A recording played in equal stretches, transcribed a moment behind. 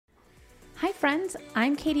Hi friends,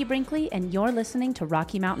 I'm Katie Brinkley and you're listening to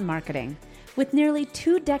Rocky Mountain Marketing. With nearly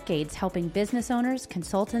 2 decades helping business owners,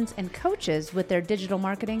 consultants, and coaches with their digital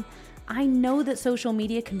marketing, I know that social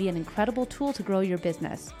media can be an incredible tool to grow your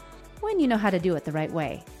business when you know how to do it the right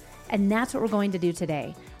way. And that's what we're going to do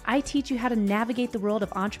today. I teach you how to navigate the world of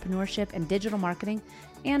entrepreneurship and digital marketing,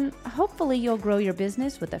 and hopefully you'll grow your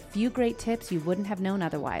business with a few great tips you wouldn't have known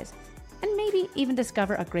otherwise, and maybe even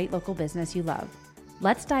discover a great local business you love.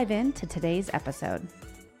 Let's dive into today's episode.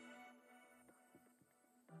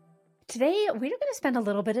 Today, we're going to spend a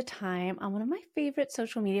little bit of time on one of my favorite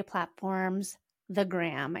social media platforms, the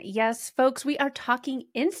Gram. Yes, folks, we are talking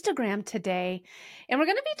Instagram today, and we're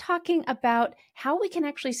going to be talking about how we can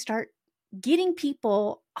actually start getting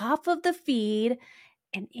people off of the feed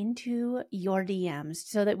and into your DMs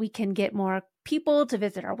so that we can get more people to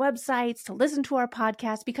visit our websites, to listen to our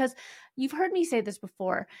podcast, because you've heard me say this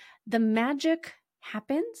before, the magic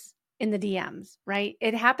happens in the DMs, right?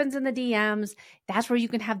 It happens in the DMs. That's where you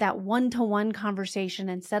can have that one-to-one conversation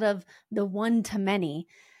instead of the one-to-many.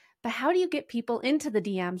 But how do you get people into the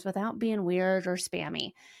DMs without being weird or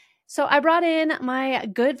spammy? So I brought in my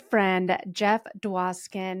good friend, Jeff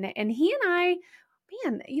Dwoskin, and he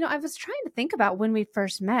and I was trying to think about when we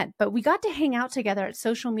first met, but we got to hang out together at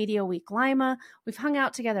Social Media Week Lima. We've hung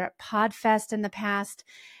out together at PodFest in the past,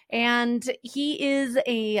 and he is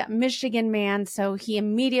a Michigan man, so he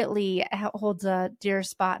immediately holds a dear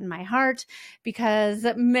spot in my heart because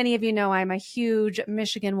many of you know I'm a huge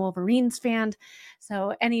Michigan Wolverines fan.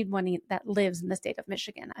 So anyone that lives in the state of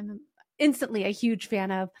Michigan, I'm instantly a huge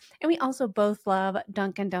fan of. And we also both love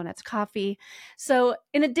Dunkin' Donuts coffee. So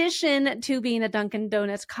in addition to being a Dunkin'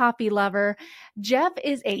 Donuts coffee lover, Jeff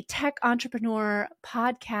is a tech entrepreneur,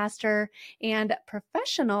 podcaster, and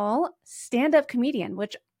professional stand-up comedian,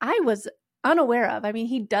 which I was unaware of. I mean,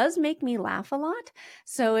 he does make me laugh a lot,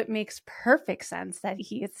 so it makes perfect sense that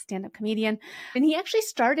he is a stand-up comedian. And he actually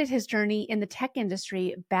started his journey in the tech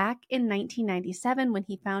industry back in 1997 when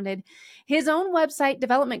he founded his own website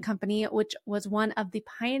development company, which was one of the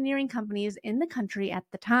pioneering companies in the country at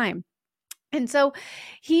the time. And so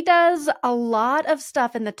he does a lot of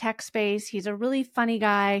stuff in the tech space. He's a really funny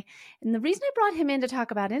guy. And the reason I brought him in to talk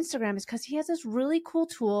about Instagram is because he has this really cool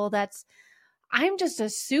tool I'm just a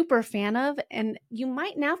super fan of. And you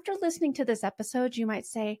might, and after listening to this episode, you might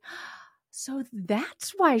say, so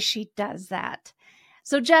that's why she does that.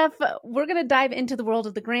 So Jeff, we're going to dive into the world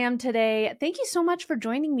of the Gram today. Thank you so much for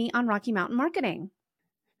joining me on Rocky Mountain Marketing.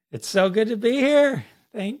 It's so good to be here.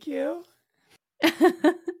 Thank you.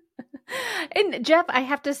 And Jeff, I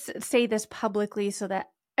have to say this publicly so that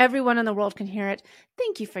everyone in the world can hear it.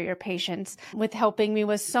 Thank you for your patience with helping me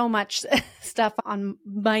with so much stuff on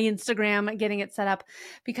my Instagram, getting it set up,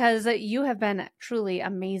 because you have been truly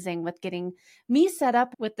amazing with getting me set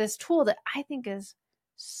up with this tool that I think is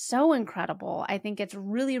so incredible. I think it's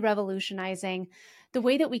really revolutionizing the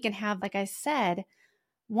way that we can have, like I said,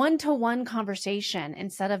 one-to-one conversation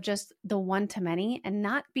instead of just the one-to-many, and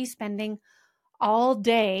not be spending all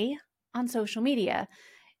day on social media.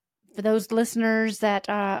 For those listeners that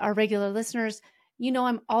are regular listeners, you know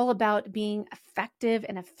I'm all about being effective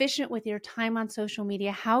and efficient with your time on social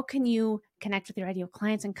media. How can you connect with your ideal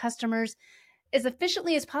clients and customers as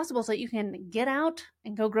efficiently as possible so that you can get out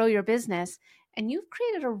and go grow your business? And you've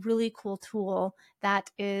created a really cool tool that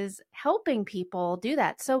is helping people do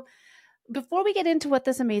that. So before we get into what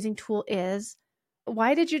this amazing tool is,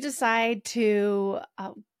 why did you decide to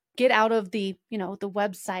get out of the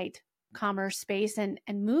website commerce space and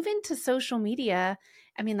move into social media?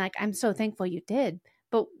 I mean, I'm so thankful you did,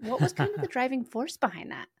 but what was kind of the driving force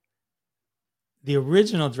behind that? The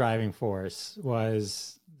original driving force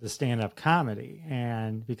was the stand-up comedy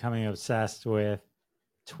and becoming obsessed with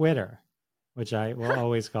Twitter, which I will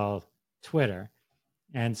always call Twitter.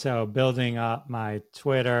 And so building up my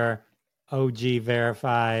Twitter, OG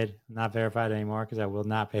verified, not verified anymore because I will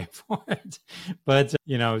not pay for it. But,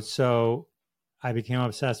 so I became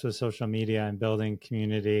obsessed with social media and building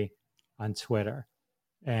community on Twitter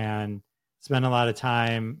and spent a lot of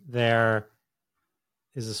time there.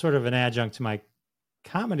 Is a sort of an adjunct to my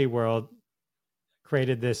comedy world,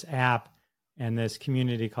 created this app and this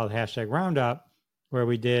community called #Roundup, where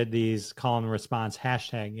we did these call and response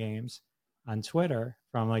hashtag games on Twitter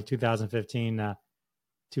from 2015 to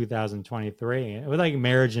 2023. It was like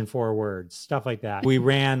marriage in 4 words, stuff like that. We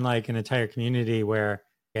ran an entire community where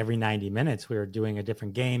every 90 minutes we were doing a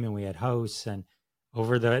different game and we had hosts. And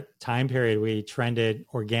over the time period, we trended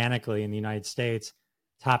organically in the United States,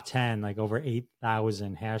 top 10, over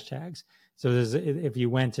 8,000 hashtags. So if you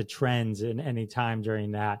went to trends in any time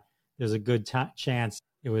during that, there's a good chance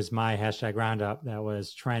it was my hashtag roundup that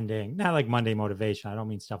was trending. Not like Monday motivation. I don't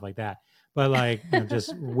mean stuff like that, but like,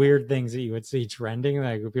 just weird things that you would see trending.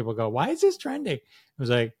 Like people go, why is this trending? It was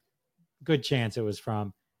like, good chance it was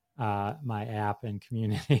from my app and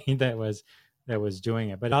community that was doing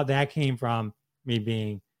it. But all that came from me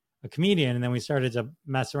being a comedian, and then we started to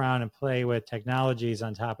mess around and play with technologies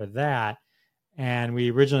on top of that. And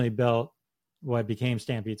we originally built what became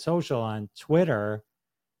Stampede Social on Twitter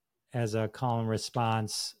as a call and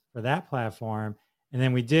response for that platform. And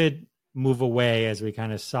then we did move away as we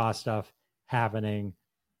kind of saw stuff happening,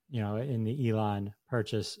 in the Elon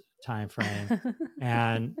purchase timeframe.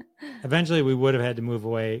 And eventually we would have had to move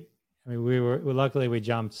away. I mean, luckily we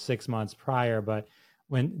jumped 6 months prior, but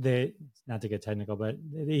when not to get technical, but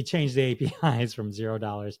they changed the APIs from $0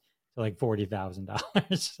 to like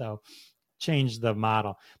 $40,000. So changed the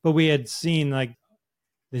model. But we had seen like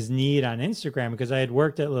this need on Instagram because I had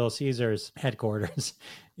worked at Little Caesars headquarters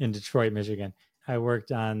in Detroit, Michigan. I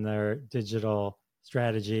worked on their digital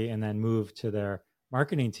strategy and then moved to their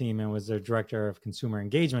marketing team and was their director of consumer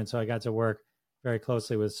engagement. So I got to work very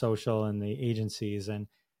closely with social and the agencies, and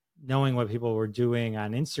knowing what people were doing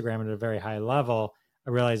on Instagram at a very high level,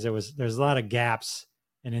 I realized there's a lot of gaps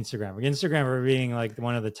in Instagram. Instagram, for being like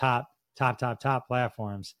one of the top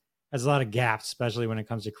platforms, has a lot of gaps, especially when it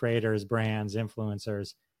comes to creators, brands,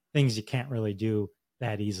 influencers, things you can't really do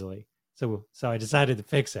that easily. So I decided to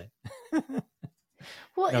fix it.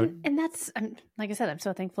 Well, and that's, like I said, I'm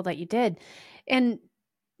so thankful that you did. And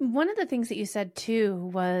one of the things that you said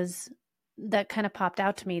too was that kind of popped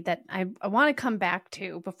out to me that I want to come back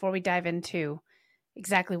to before we dive into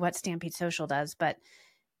exactly what Stampede Social does, but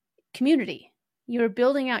community. You were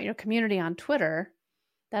building out your community on Twitter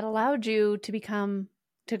that allowed you to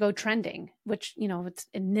go trending, which, it's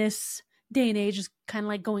in this day and age is kind of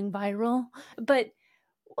like going viral. But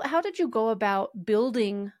how did you go about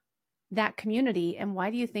building that community, and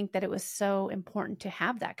why do you think that it was so important to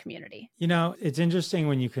have that community? It's interesting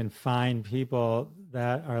when you can find people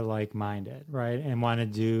that are like-minded, right? And want to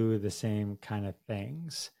do the same kind of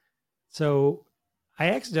things. So I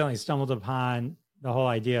accidentally stumbled upon the whole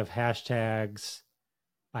idea of hashtags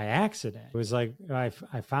by accident. It was like, I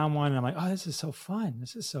found one and I'm like, oh, this is so fun.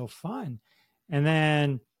 This is so fun. And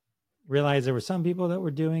then realized there were some people that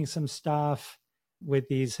were doing some stuff with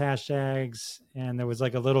these hashtags, and there was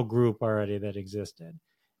like a little group already that existed.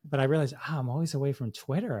 But I realized, I'm always away from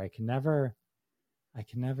Twitter. I can never,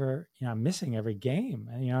 I'm missing every game.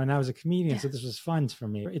 And I was a comedian, so this was fun for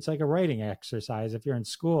me. It's like a writing exercise. If you're in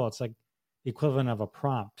school, it's like the equivalent of a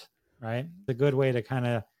prompt, right? It's a good way to kind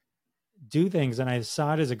of do things. And I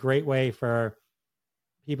saw it as a great way for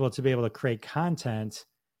people to be able to create content,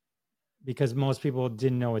 because most people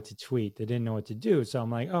didn't know what to tweet. They didn't know what to do. So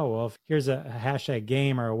I'm like, oh, well, if here's a hashtag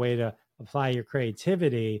game or a way to apply your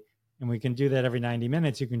creativity, and we can do that every 90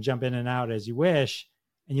 minutes. You can jump in and out as you wish,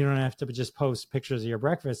 and you don't have to just post pictures of your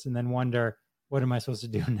breakfast and then wonder, what am I supposed to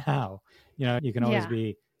do now? You can always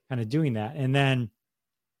be kind of doing that. And then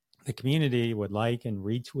the community would like and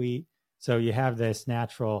retweet. So you have this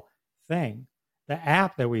natural thing. The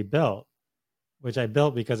app that we built, which I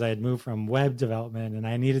built because I had moved from web development and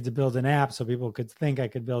I needed to build an app so people could think I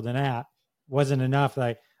could build an app, wasn't enough.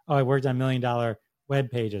 Like, oh, I worked on $1 million web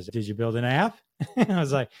pages. Did you build an app? I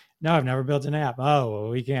was like, no, I've never built an app. Oh, well,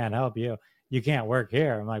 we can't help you. You can't work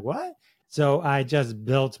here. I'm like, what? So I just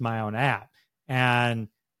built my own app, and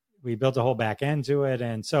we built a whole back end to it.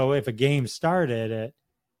 And so if a game started at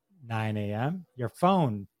 9 a.m., your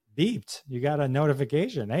phone beeped. You got a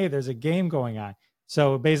notification. Hey, there's a game going on.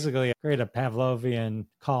 So basically, I create a Pavlovian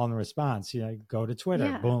call and response. Go to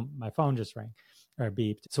Twitter. Boom, my phone just rang or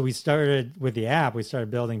beeped. So we started with the app. We started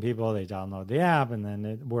building people. They download the app, and then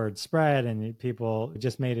the word spread, and people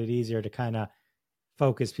just made it easier to kind of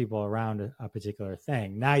focus people around a particular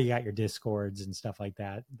thing. Now you got your Discords and stuff like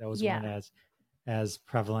that. Those weren't as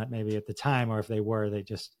prevalent maybe at the time, or if they were, they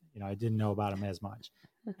just, I didn't know about them as much.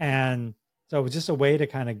 And so it was just a way to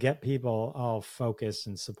kind of get people all focused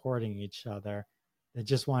and supporting each other that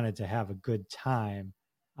just wanted to have a good time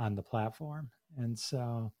on the platform. And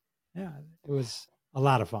so, yeah, it was a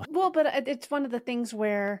lot of fun. Well, but it's one of the things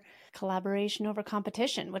where collaboration over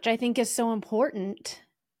competition, which I think is so important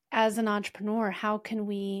as an entrepreneur. How can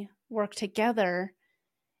we work together?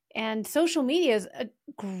 And social media is a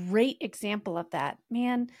great example of that.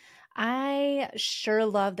 Man, I sure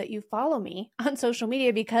love that you follow me on social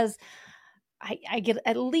media, because I get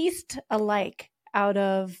at least a like out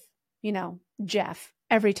of, Jeff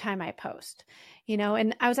every time I post,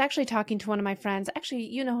 and I was actually talking to one of my friends, actually,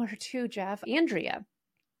 you know her too, Jeff, Andrea.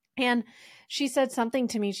 And she said something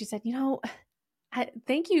to me. She said,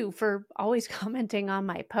 Thank you for always commenting on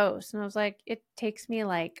my post. And I was like, it takes me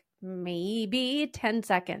like maybe 10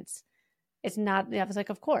 seconds. It's not, I was like,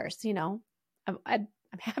 of course, I'm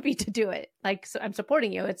happy to do it. Like, so I'm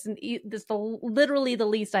supporting you. This literally the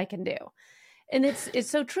least I can do. And it's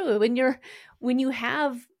so true. When you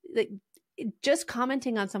have like, just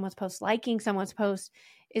commenting on someone's post, liking someone's post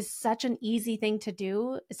is such an easy thing to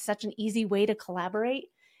do. It's such an easy way to collaborate.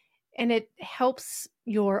 And it helps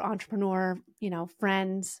your entrepreneur,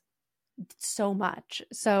 friends so much.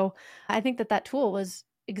 So I think that tool was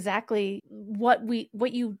exactly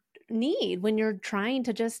what you need when you're trying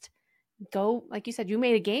to just go, like you said, you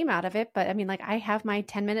made a game out of it. But I mean, like I have my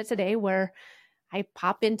 10 minutes a day where I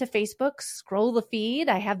pop into Facebook, scroll the feed.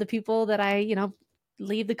 I have the people that I,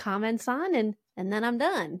 leave the comments on and then I'm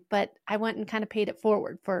done. But I went and kind of paid it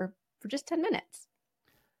forward for just 10 minutes.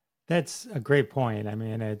 That's a great point. I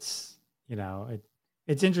mean, it's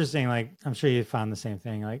interesting. Like, I'm sure you found the same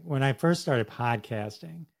thing. Like when I first started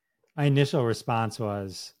podcasting, my initial response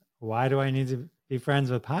was, why do I need to be friends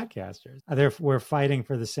with podcasters? We're fighting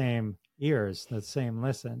for the same ears, the same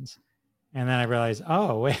listens. And then I realized,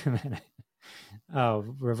 oh, wait a minute. Oh,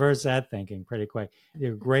 reverse that thinking pretty quick. The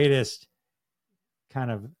greatest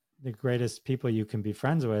people you can be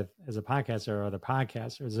friends with as a podcaster are other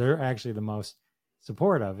podcasters. They're actually the most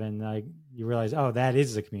supportive. And like you realize, oh, that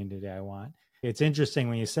is the community I want. It's interesting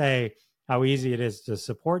when you say how easy it is to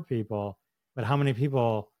support people, but how many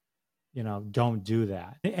people, don't do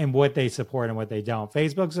that and what they support and what they don't.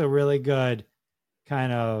 Facebook's a really good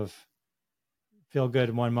kind of feel good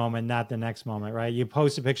in one moment, not the next moment, right? You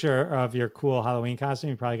post a picture of your cool Halloween costume,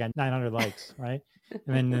 you probably got 900 likes, right?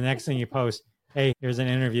 And then the next thing you post, hey, here's an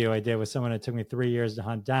interview I did with someone that took me 3 years to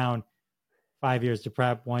hunt down, 5 years to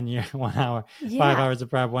prep, 1 year, 1 hour, Yeah. 5 hours to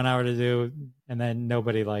prep, 1 hour to do, and then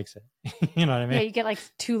nobody likes it. You know what I mean? Yeah, you get like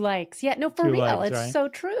 2 likes. Yeah, no, for 2 real. likes, It's right? so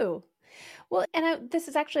true. Well, and this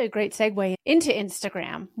is actually a great segue into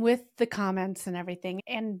Instagram with the comments and everything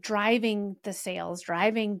and driving the sales,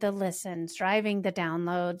 driving the listens, driving the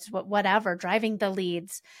downloads, whatever, driving the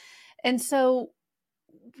leads. And so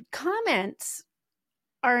comments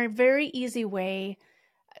are a very easy way,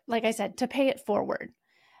 like I said, to pay it forward.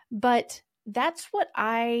 But that's what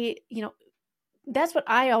that's what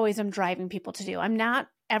I always am driving people to do. I'm not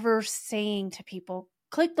ever saying to people,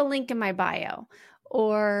 click the link in my bio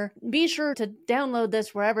or be sure to download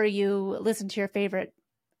this wherever you listen to your favorite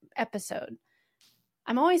episode.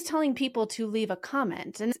 I'm always telling people to leave a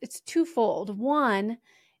comment, and it's twofold. One,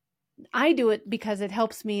 I do it because it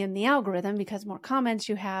helps me in the algorithm, because more comments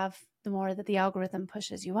you have, the more that the algorithm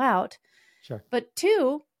pushes you out. Sure. But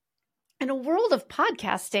two, in a world of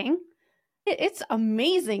podcasting, it's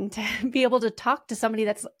amazing to be able to talk to somebody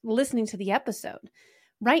that's listening to the episode.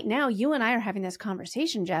 Right now, you and I are having this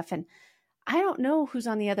conversation, Jeff, and I don't know who's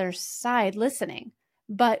on the other side listening.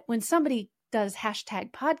 But when somebody does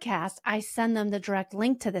 #podcast, I send them the direct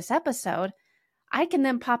link to this episode. I can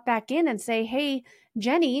then pop back in and say, hey,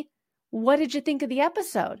 Jenny, what did you think of the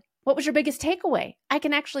episode? What was your biggest takeaway? I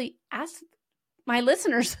can actually ask my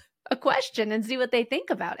listeners a question and see what they think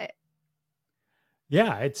about it.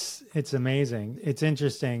 Yeah, it's amazing. It's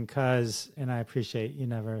interesting because, and I appreciate you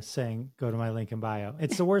never saying, go to my link in bio.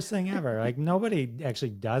 It's the worst thing ever. Like nobody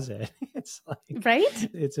actually does it. It's like, right?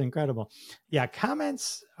 It's incredible. Yeah.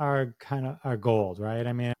 Comments are are gold, right?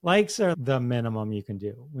 I mean, likes are the minimum you can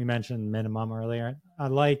do. We mentioned minimum earlier. A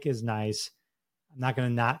like is nice. I'm not going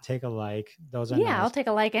to not take a like. Those are nice. I'll take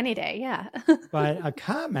a like any day. Yeah. But a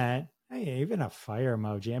comment, hey, even a fire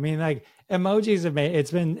emoji. I mean, like emojis have made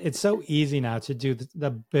it's so easy now to do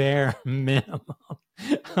the bare minimum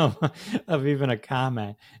of even a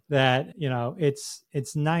comment that,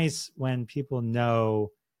 it's nice when people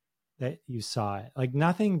know that you saw it. Like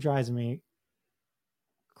nothing drives me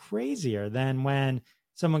crazier than when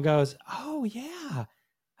someone goes, oh yeah,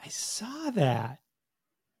 I saw that.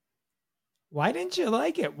 Why didn't you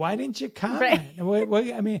like it? Why didn't you comment?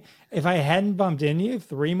 Right. I mean, if I hadn't bumped into you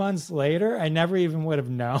 3 months later, I never even would have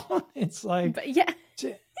known. It's like, yeah,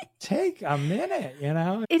 take a minute,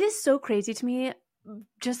 It is so crazy to me.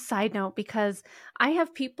 Just side note, because I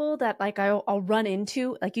have people that like I'll run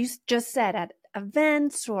into, like you just said, at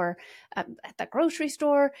events or at the grocery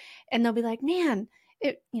store, and they'll be like, man,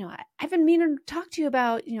 I've been meaning to talk to you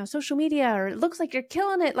about, social media, or it looks like you're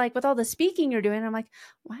killing it, like with all the speaking you're doing. I'm like,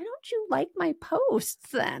 why don't you like my posts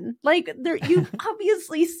then? Like you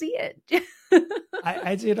obviously see it.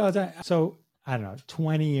 I see it all the time. So I don't know,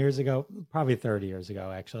 20 years ago, probably 30 years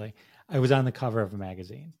ago, actually, I was on the cover of a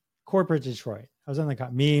magazine, Corporate Detroit. I was on the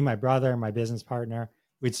cover, me, my brother, my business partner.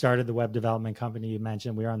 We'd started the web development company you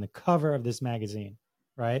mentioned. We were on the cover of this magazine,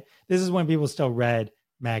 right? This is when people still read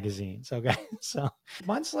magazines. Okay. So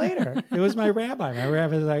months later, it was my rabbi. My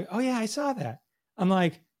rabbi was like, oh, yeah, I saw that. I'm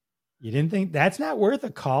like, you didn't think that's not worth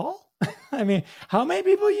a call? I mean, how many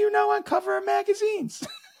people on cover of magazines?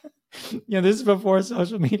 This is before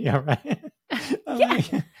social media, right?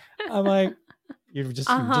 I'm like, you just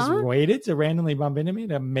waited to randomly bump into me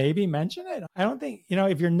to maybe mention it. I don't think,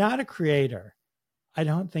 if you're not a creator, I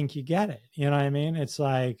don't think you get it. You know what I mean? It's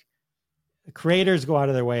like creators go out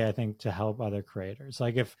of their way, I think, to help other creators.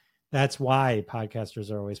 Like if that's why podcasters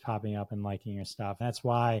are always popping up and liking your stuff. That's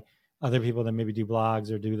why other people that maybe do blogs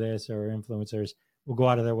or do this or influencers will go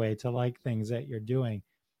out of their way to like things that you're doing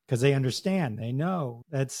because they understand, they know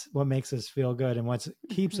that's what makes us feel good and what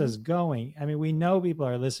keeps us going. I mean, we know people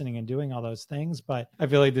are listening and doing all those things, but I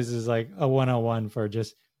feel like this is like a 101 for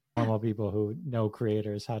just normal people who know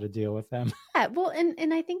creators, how to deal with them. Yeah, well,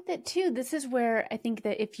 and I think that too, this is where I think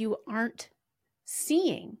that if you aren't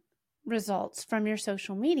seeing results from your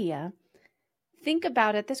social media, think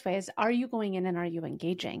about it this way: is are you going in and are you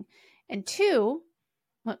engaging? And two,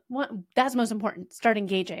 that's most important, start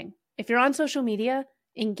engaging. If you're on social media,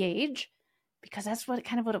 engage, because that's what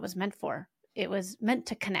it was meant for. It was meant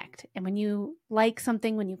to connect. And when you like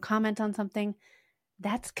something, when you comment on something,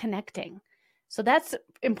 that's connecting. So that's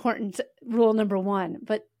important, rule number one.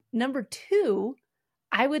 But number two,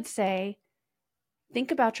 I would say,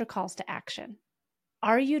 think about your calls to action.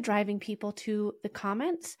 Are you driving people to the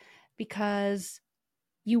comments because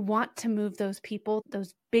you want to move those people,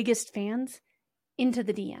 those biggest fans, into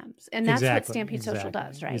the DMs? And that's what Stampede Social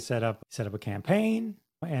does, right? You set up a campaign,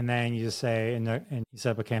 and then you just say, and you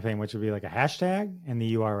set up a campaign, which would be like a hashtag and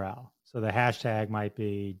the URL. So the hashtag might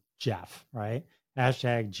be Jeff, right?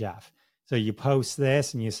 Hashtag Jeff. So you post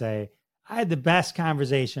this and you say, I had the best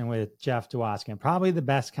conversation with Jeff Dwoskin, probably the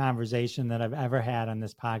best conversation that I've ever had on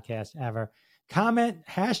this podcast ever. Comment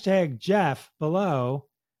hashtag Jeff below,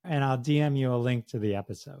 and I'll DM you a link to the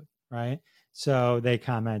episode, right? So they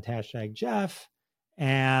comment hashtag Jeff,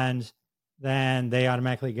 and then they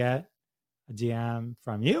automatically get a DM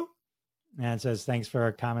from you and it says, thanks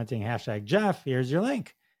for commenting hashtag Jeff. Here's your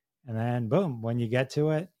link. And then boom, when you get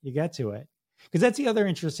to it, you get to it. Because that's the other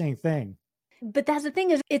interesting thing. But that's the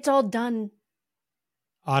thing, is it's all done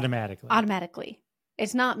automatically.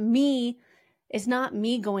 It's not me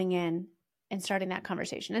going in and starting that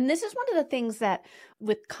conversation. And this is one of the things that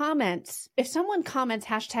with comments, if someone comments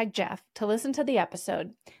hashtag Jeff to listen to the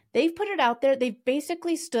episode, they've put it out there. They've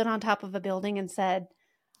basically stood on top of a building and said,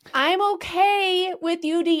 I'm okay with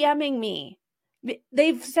you DMing me.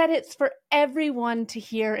 They've said it's for everyone to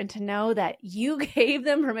hear and to know that you gave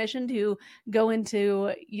them permission to go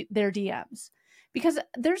into their DMs. Because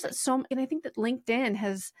there's and I think that LinkedIn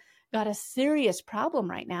has got a serious problem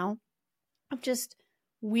right now of just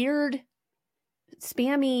weird,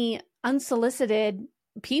 spammy, unsolicited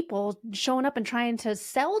people showing up and trying to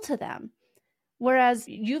sell to them. Whereas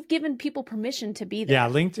you've given people permission to be there. Yeah,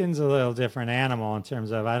 LinkedIn's a little different animal in terms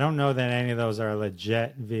of, I don't know that any of those are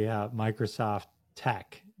legit via Microsoft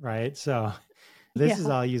tech, right? So this is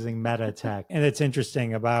all using meta tech. And it's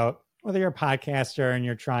interesting about whether you're a podcaster and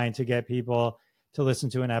you're trying to get people to listen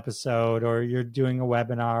to an episode, or you're doing a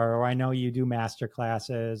webinar, or I know you do master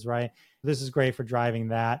classes, right? This is great for driving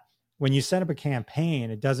that. When you set up a campaign,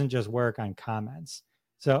 it doesn't just work on comments.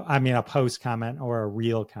 So, I mean, a post comment or a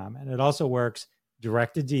real comment. It also works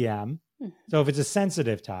direct to DM. So if it's a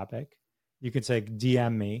sensitive topic, you could say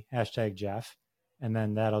DM me, hashtag Jeff, and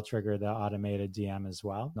then that'll trigger the automated DM as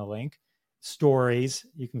well, the link. Stories,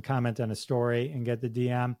 you can comment on a story and get the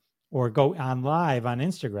DM, or go on live on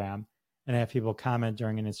Instagram and have people comment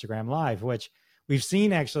during an Instagram live, which we've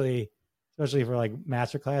seen actually, especially for like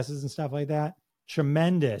master classes and stuff like that,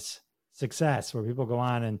 tremendous success where people go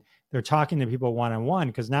on and they're talking to people one-on-one,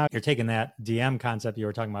 because now you're taking that DM concept you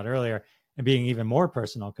were talking about earlier and being even more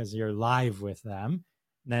personal because you're live with them.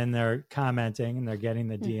 And then they're commenting and they're getting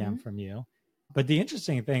the DM from you. But the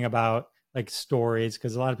interesting thing about like stories,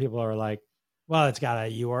 because a lot of people are like, well, it's got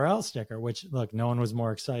a URL sticker, which, look, no one was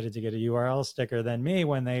more excited to get a URL sticker than me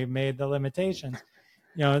when they made the limitations,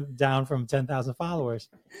 down from 10,000 followers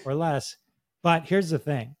or less. But here's the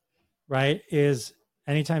thing, right, is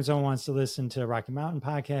anytime someone wants to listen to Rocky Mountain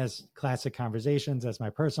Podcast, Classic Conversations, that's my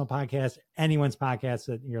personal podcast, anyone's podcast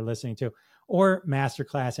that you're listening to, or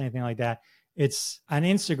masterclass, anything like that, it's on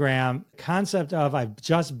Instagram, concept of I've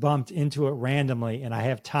just bumped into it randomly and I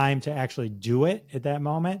have time to actually do it at that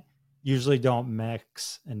moment, usually don't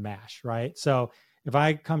mix and mash, right? So if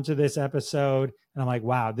I come to this episode and I'm like,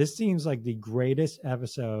 wow, this seems like the greatest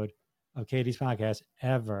episode of Katie's podcast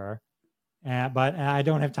ever, but I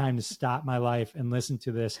don't have time to stop my life and listen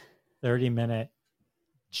to this 30-minute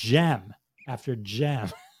gem after gem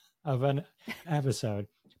of an episode.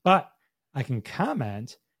 But I can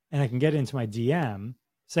comment and I can get into my DM.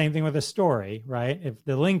 Same thing with a story, right? If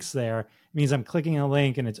the link's there, it means I'm clicking a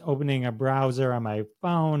link and it's opening a browser on my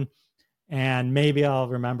phone. And maybe I'll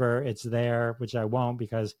remember it's there, which I won't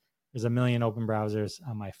because there's a million open browsers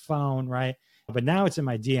on my phone, right? But now it's in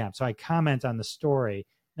my DM. So I comment on the story.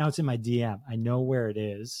 Now it's in my DM. I know where it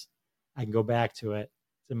is. I can go back to it.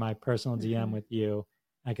 It's in my personal DM with you.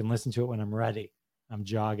 I can listen to it when I'm ready. I'm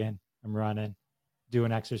jogging, I'm running,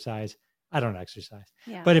 doing exercise. I don't exercise.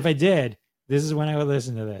 Yeah. But if I did, this is when I would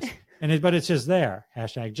listen to this. But it's just there.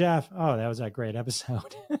 Hashtag Jeff. Oh, that was that great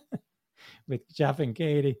episode with Jeff and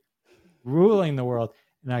Katie ruling the world.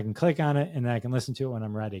 And I can click on it and I can listen to it when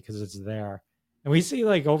I'm ready because it's there. And we see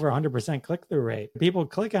like over 100% click through rate. People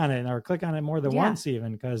click on it or click on it more than once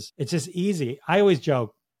even because it's just easy. I always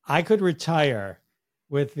joke, I could retire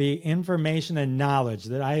with the information and knowledge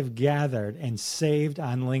that I've gathered and saved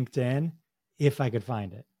on LinkedIn if I could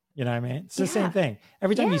find it. You know what I mean? It's the same thing.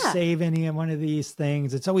 Every time you save any of one of these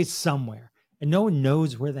things, it's always somewhere and no one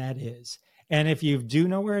knows where that is. And if you do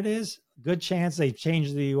know where it is, good chance they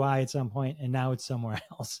changed the UI at some point and now it's somewhere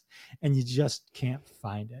else and you just can't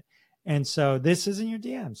find it. And so this is in your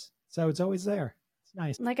DMs. So it's always there. It's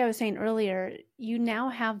nice. Like I was saying earlier, you now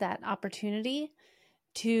have that opportunity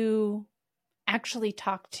to actually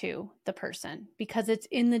talk to the person because it's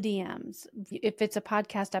in the DMs. If it's a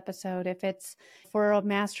podcast episode, if it's for a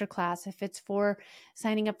masterclass, if it's for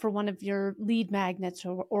signing up for one of your lead magnets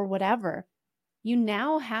or whatever, you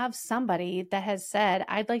now have somebody that has said,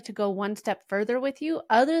 I'd like to go one step further with you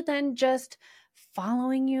other than just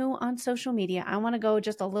following you on social media. I want to go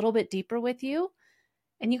just a little bit deeper with you.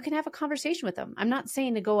 And you can have a conversation with them. I'm not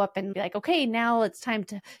saying to go up and be like, okay, now it's time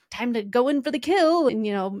to go in for the kill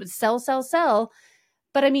and, sell.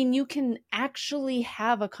 But I mean, you can actually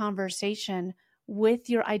have a conversation with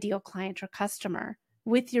your ideal client or customer,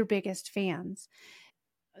 with your biggest fans.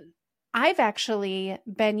 I've actually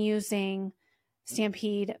been using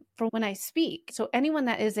Stampede for when I speak. So anyone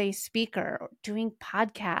that is a speaker, doing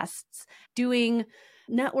podcasts, doing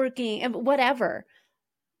networking, and whatever,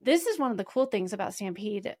 this is one of the cool things about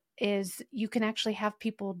Stampede is you can actually have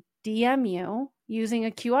people DM you using a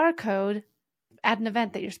QR code at an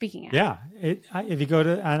event that you're speaking at. Yeah. If you go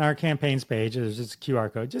on our campaigns page, there's just a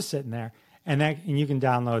QR code just sitting there and you can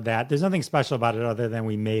download that. There's nothing special about it other than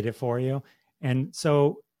we made it for you. And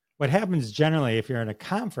so what happens generally, if you're in a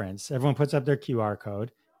conference, everyone puts up their QR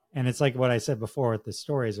code and it's like what I said before with the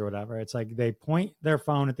stories or whatever. It's like they point their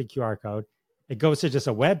phone at the QR code. It goes to just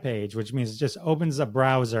a web page, which means it just opens a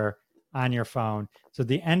browser on your phone. So at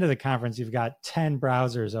the end of the conference, you've got 10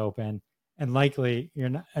 browsers open and likely you're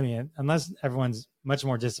not, unless everyone's much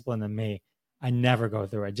more disciplined than me, I never go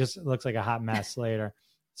through it. It just looks like a hot mess later.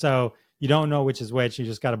 So you don't know which is which. You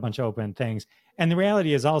just got a bunch of open things. And the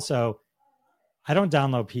reality is also, I don't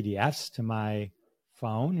download PDFs to my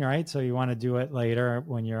phone, right? So you want to do it later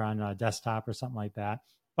when you're on a desktop or something like that.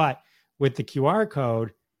 But with the QR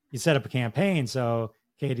code, you set up a campaign. So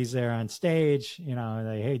Katie's there on stage,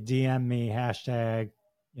 hey, DM me hashtag,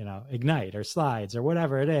 Ignite or slides or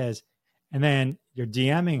whatever it is. And then you're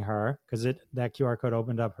DMing her because that QR code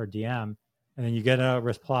opened up her DM and then you get a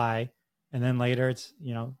reply. And then later it's,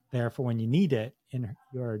 there for when you need it in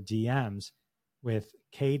your DMs with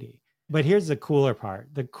Katie. But here's the cooler part.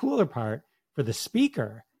 The cooler part for the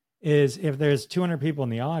speaker is if there's 200 people in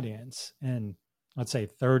the audience and let's say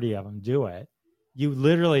 30 of them do it, you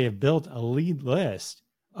literally have built a lead list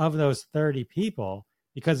of those 30 people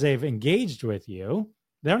because they've engaged with you.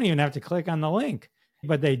 They don't even have to click on the link,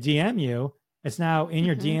 but they DM you. It's now in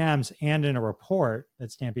your DMs and in a report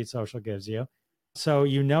that Stampede Social gives you. So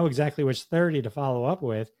you know exactly which 30 to follow up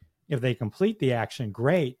with. If they complete the action,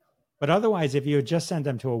 great. But otherwise, if you had just sent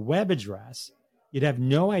them to a web address, you'd have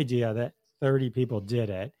no idea that 30 people did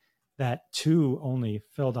it, that 2 only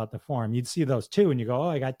filled out the form. You'd see those 2 and you go, oh,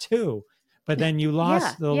 I got 2. But then you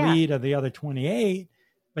lost the lead of the other 28,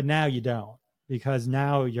 but now you don't because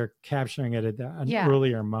now you're capturing it at an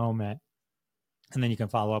earlier moment. And then you can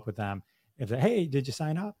follow up with them if they, hey, did you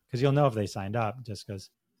sign up? Because you'll know if they signed up just because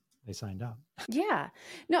they signed up. Yeah.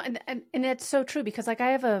 No, and it's so true because like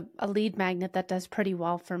I have a lead magnet that does pretty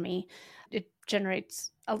well for me. It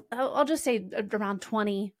generates, I'll just say around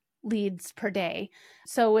 20 leads per day.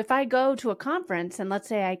 So if I go to a conference and let's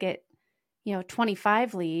say I get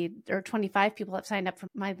 25 lead or 25 people have signed up for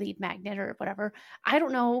my lead magnet or whatever, I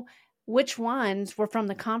don't know which ones were from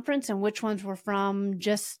the conference and which ones were from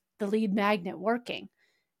just the lead magnet working.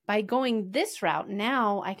 by going this route,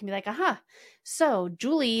 now I can be like, aha, so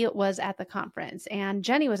Julie was at the conference and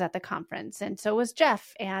Jenny was at the conference and so was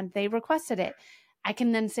Jeff and they requested it. I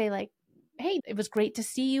can then say like, hey, it was great to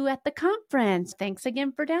see you at the conference. Thanks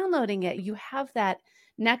again for downloading it. You have that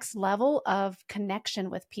next level of connection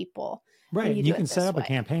with people. Right. You can set up a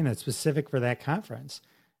campaign that's specific for that conference.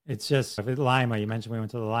 It's just if it's Lima, you mentioned we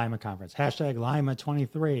went to the Lima conference, hashtag Lima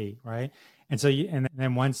 23, right? And so and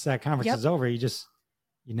then once that conference is over, you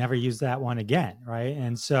never use that one again, right?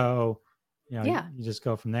 And so, you just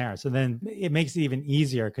go from there. So then it makes it even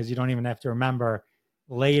easier because you don't even have to remember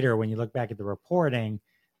later when you look back at the reporting,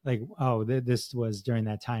 like, oh, this was during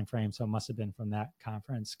that time frame, so it must have been from that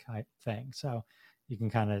conference thing. So you can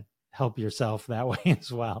kind of help yourself that way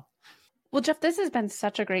as well. Well, Jeff, this has been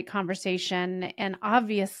such a great conversation. And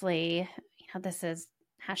obviously, this is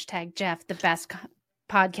hashtag Jeff, the best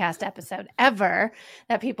podcast episode ever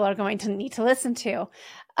that people are going to need to listen to.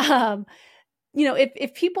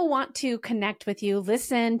 If people want to connect with you,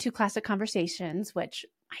 listen to Classic Conversations, which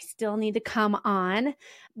I still need to come on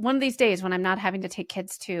one of these days when I'm not having to take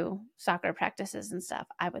kids to soccer practices and stuff.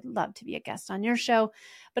 I would love to be a guest on your show.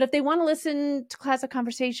 But if they want to listen to Classic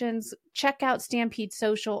Conversations, check out Stampede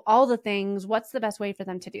Social, all the things. What's the best way for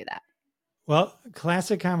them to do that? Well,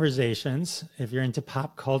 Classic Conversations, if you're into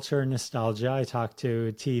pop culture nostalgia, I talk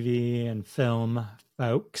to TV and film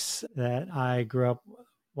folks that I grew up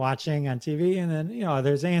watching on TV. And then,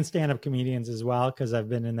 there's stand-up comedians as well, because I've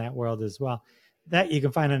been in that world as well. That you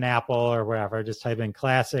can find on Apple or wherever. Just type in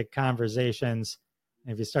Classic Conversations.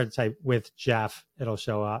 And if you start to type with Jeff, it'll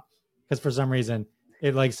show up. Because for some reason,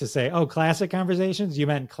 it likes to say, oh, Classic Conversations? You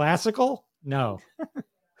meant classical? No.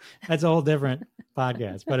 That's a whole different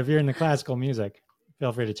podcast. But if you're into classical music,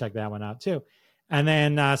 feel free to check that one out too. And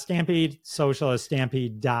then Stampede Social is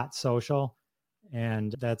stampede.social.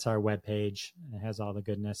 And that's our webpage. It has all the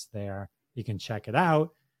goodness there. You can check it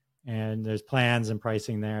out. And there's plans and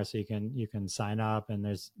pricing there, so you can sign up. And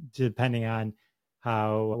there's, depending on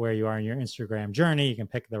where you are in your Instagram journey, you can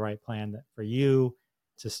pick the right plan for you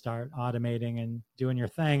to start automating and doing your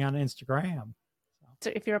thing on Instagram.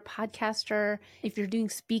 So if you're a podcaster, if you're doing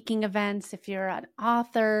speaking events, if you're an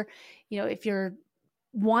author, if you're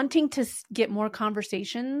wanting to get more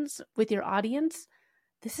conversations with your audience,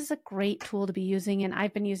 this is a great tool to be using. And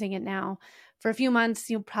I've been using it now for a few months.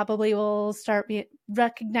 You probably will start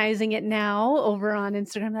recognizing it now over on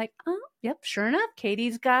Instagram. Like, oh, yep, sure enough,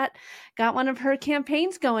 Katie's got one of her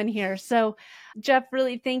campaigns going here. So Jeff,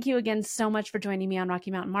 really thank you again so much for joining me on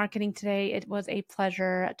Rocky Mountain Marketing today. It was a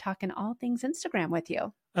pleasure talking all things Instagram with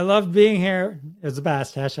you. I loved being here. It was the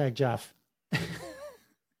best. Hashtag Jeff.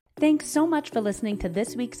 Thanks so much for listening to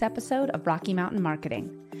this week's episode of Rocky Mountain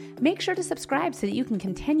Marketing. Make sure to subscribe so that you can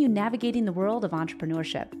continue navigating the world of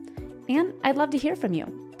entrepreneurship. And I'd love to hear from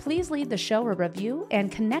you. Please leave the show a review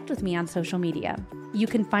and connect with me on social media. You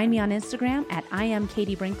can find me on Instagram at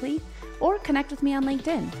 @IamKatieBrinkley or connect with me on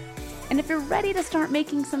LinkedIn. And if you're ready to start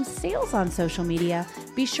making some sales on social media,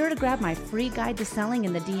 be sure to grab my free guide to selling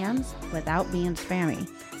in the DMs without being spammy.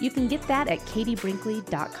 You can get that at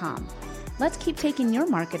katiebrinkley.com. Let's keep taking your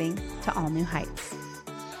marketing to all new heights.